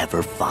we'll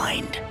ever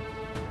find.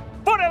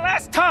 For the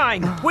last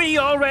time, we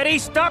already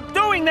stopped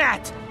doing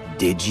that!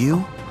 Did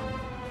you?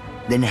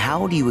 Then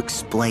how do you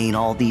explain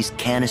all these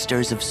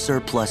canisters of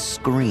surplus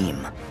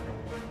Scream?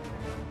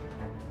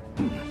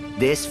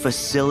 This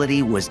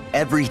facility was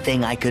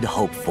everything I could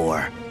hope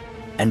for,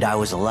 and I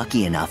was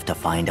lucky enough to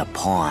find a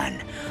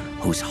pawn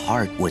whose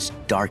heart was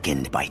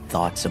darkened by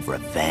thoughts of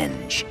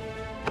revenge.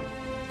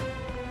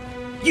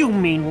 You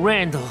mean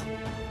Randall?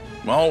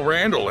 All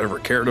Randall ever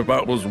cared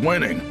about was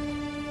winning.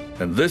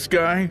 And this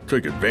guy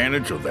took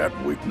advantage of that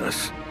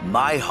weakness.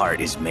 My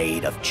heart is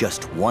made of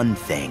just one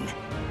thing,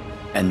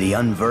 and the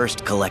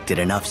unversed collected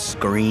enough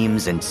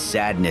screams and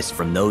sadness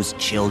from those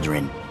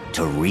children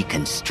to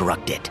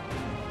reconstruct it.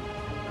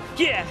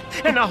 Yeah,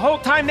 and the whole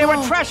time they were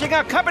trashing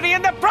our company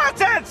in the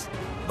process!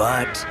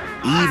 But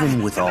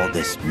even with all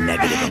this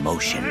negative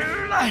emotion,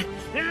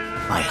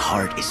 my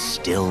heart is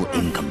still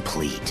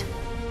incomplete.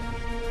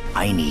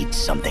 I need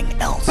something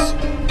else.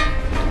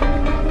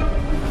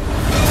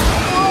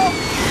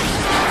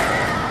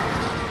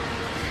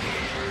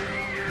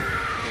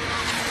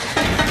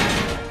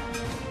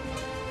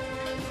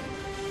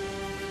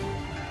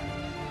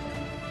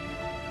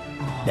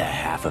 The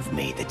half of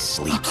me that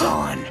sleeps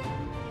on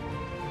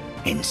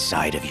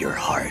inside of your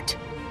heart.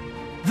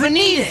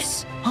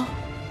 Vanitas!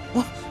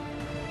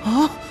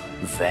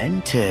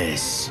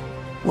 Ventus.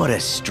 What a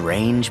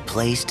strange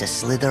place to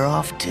slither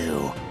off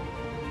to.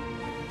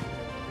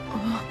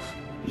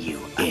 You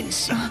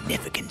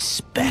insignificant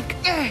speck.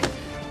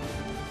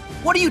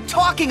 What are you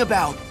talking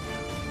about?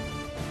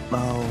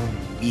 Oh,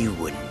 you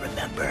wouldn't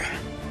remember.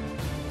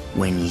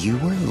 When you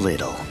were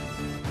little,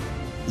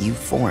 you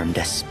formed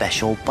a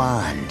special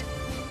bond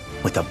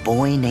with a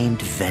boy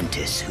named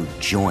Ventus who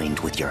joined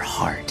with your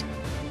heart.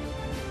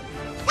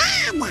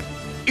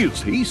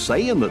 Is he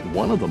saying that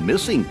one of the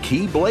missing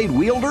Keyblade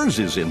wielders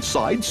is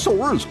inside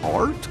Sora's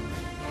heart?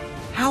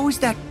 How is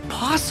that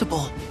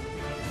possible?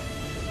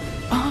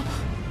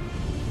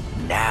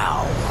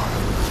 Now,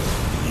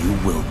 you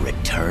will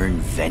return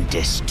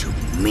Ventus to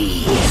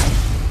me.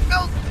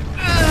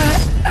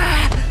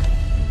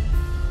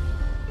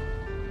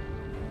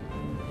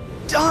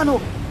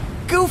 Donald!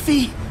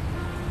 Goofy!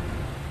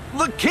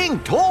 The king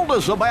told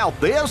us about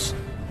this.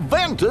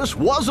 Ventus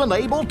wasn't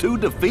able to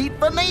defeat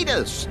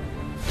Vanitas.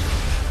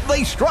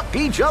 They struck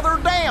each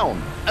other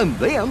down, and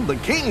then the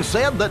king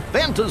said that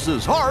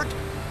Ventus's heart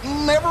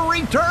never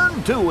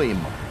returned to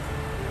him.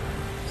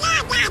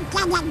 You're not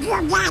gonna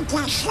do that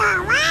to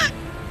Sora.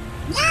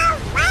 No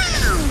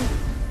way!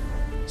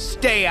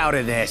 Stay out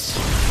of this.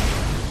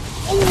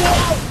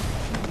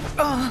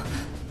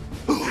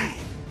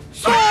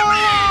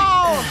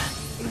 Sora!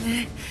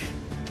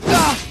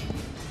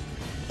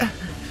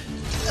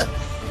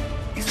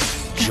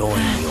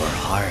 Join your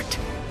heart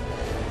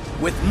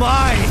with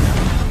mine.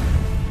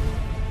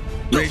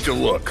 Need to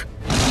look.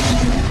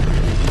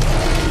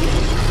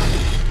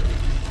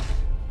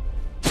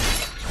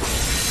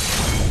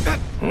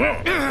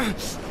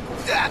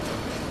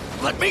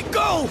 Let me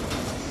go!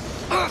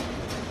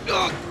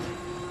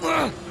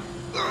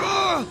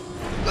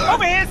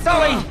 Over here,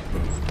 Sully!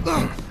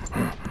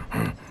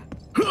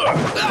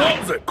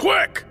 Close it,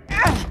 quick!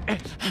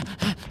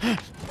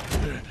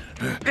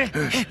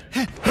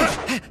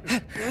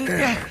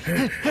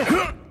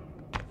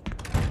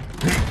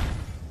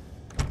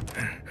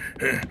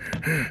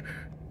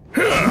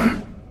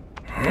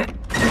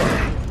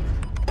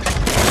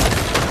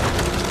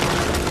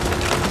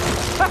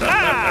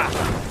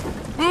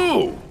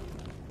 Ooh!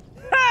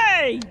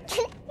 Hey!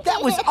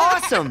 That was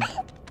awesome!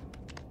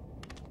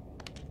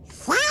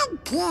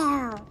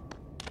 you.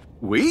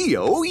 We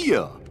owe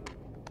you.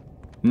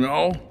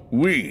 No,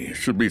 we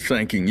should be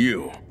thanking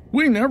you.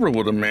 We never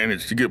would have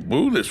managed to get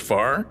Boo this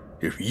far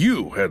if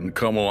you hadn't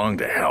come along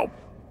to help.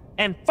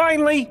 And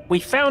finally, we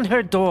found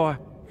her door.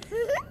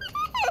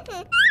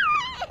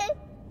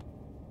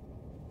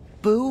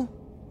 Boo,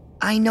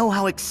 I know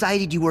how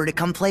excited you were to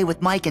come play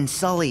with Mike and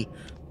Sully.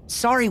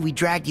 Sorry we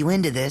dragged you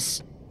into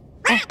this.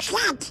 What's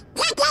that?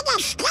 Look at the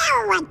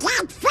stare with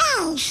that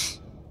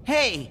face.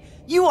 Hey,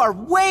 you are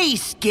way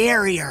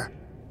scarier.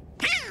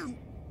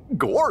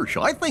 Gosh,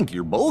 I think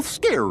you're both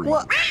scary.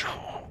 What?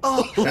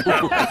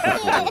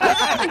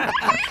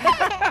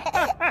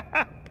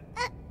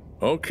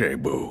 Okay,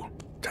 Boo.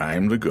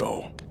 Time to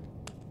go.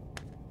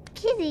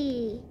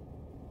 Kitty.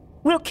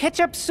 We'll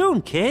catch up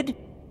soon, kid.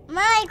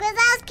 Mike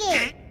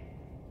Wazowski.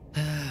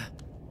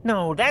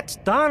 No, that's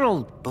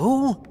Donald,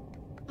 Boo.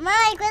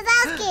 Mike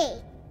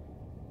Wazowski.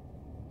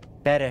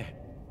 Better.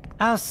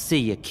 I'll see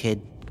you,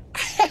 kid.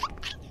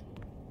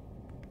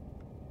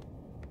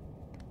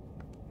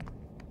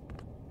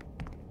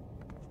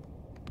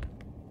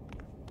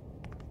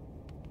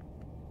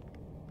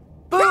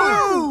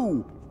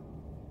 Boo!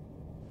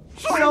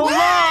 So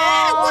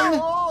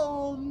long!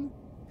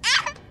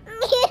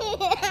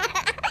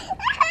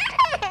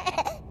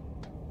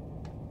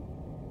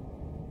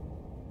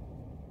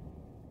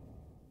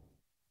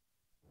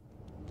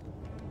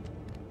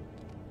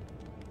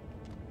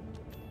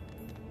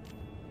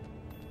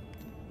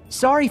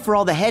 Sorry for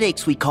all the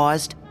headaches we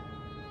caused.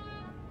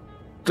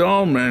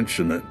 Don't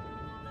mention it.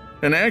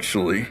 And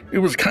actually, it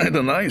was kind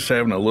of nice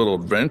having a little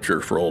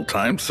adventure for old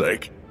time's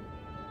sake.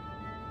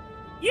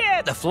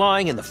 Yeah, the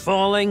flying and the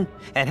falling.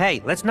 And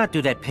hey, let's not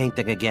do that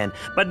painting again.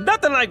 But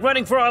nothing like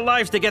running for our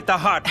lives to get the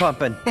heart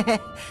pumping. I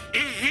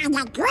had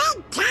a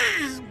great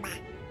time.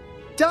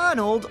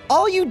 Donald,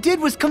 all you did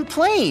was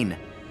complain.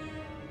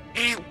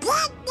 I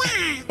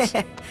did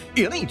not.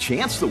 Any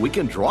chance that we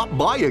can drop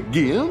by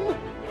again?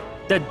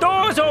 The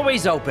door's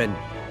always open.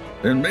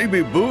 And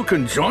maybe Boo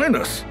can join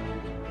us.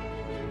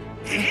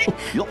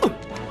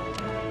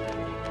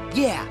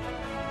 Yeah.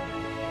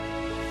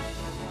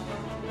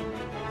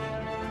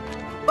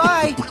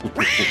 Bye.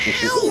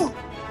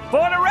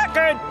 For the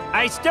record,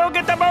 I still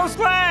get the most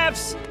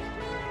laughs.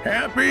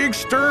 Happy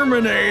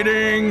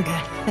exterminating!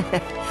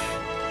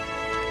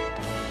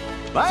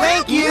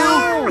 Thank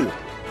you.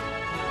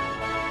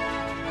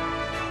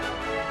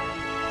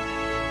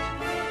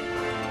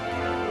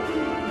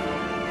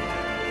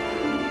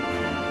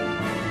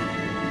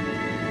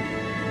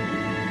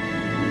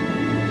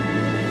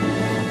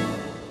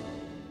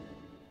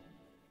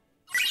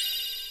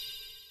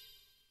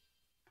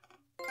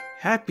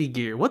 Happy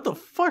Gear. What the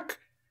fuck?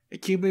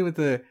 Accumulated with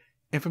the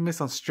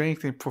infamous on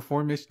strength and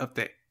performance of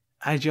the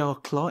Agile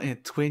Claw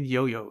and Twin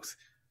Yo-Yos.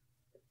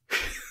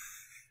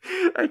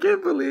 I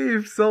can't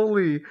believe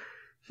Sully,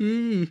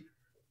 he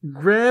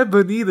grabbed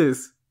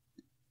Vanitas.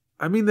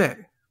 I mean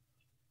that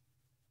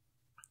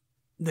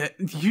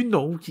you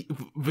know,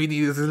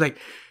 Vanitas is like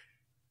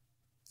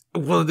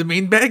one of the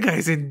main bad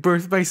guys in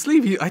Birth by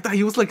Sleep. I thought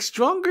he was like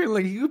stronger,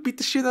 like he could beat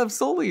the shit out of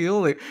Sully, you know,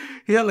 like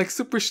he had like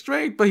super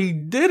strength, but he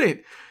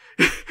didn't.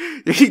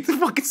 He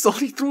fucking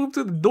Sully threw him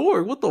to the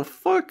door. What the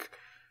fuck?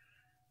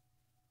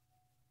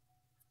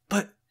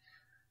 But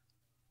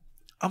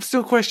I'm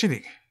still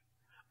questioning.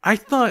 I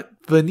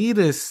thought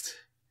Vanitas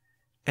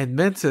and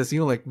Ventus, you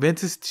know, like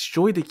Ventus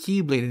destroyed the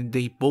Keyblade and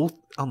they both,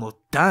 I don't know,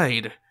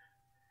 died.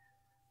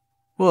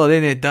 Well,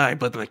 they didn't die,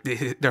 but like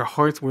their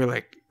hearts were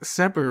like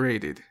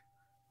separated.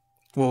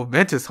 Well,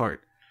 Ventus'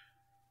 heart.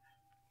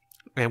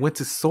 And went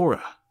to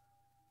Sora.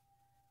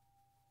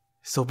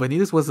 So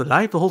Vanitas was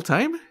alive the whole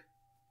time?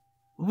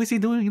 What was he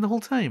doing the whole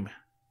time?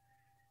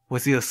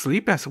 Was he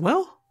asleep as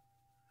well?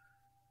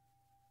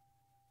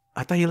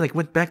 I thought he like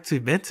went back to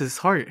Ventus'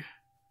 heart.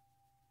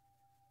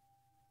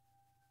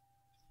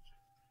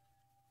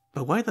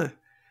 But why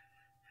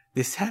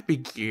this Happy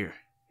Gear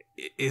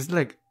is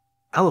like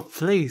out of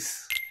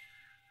place?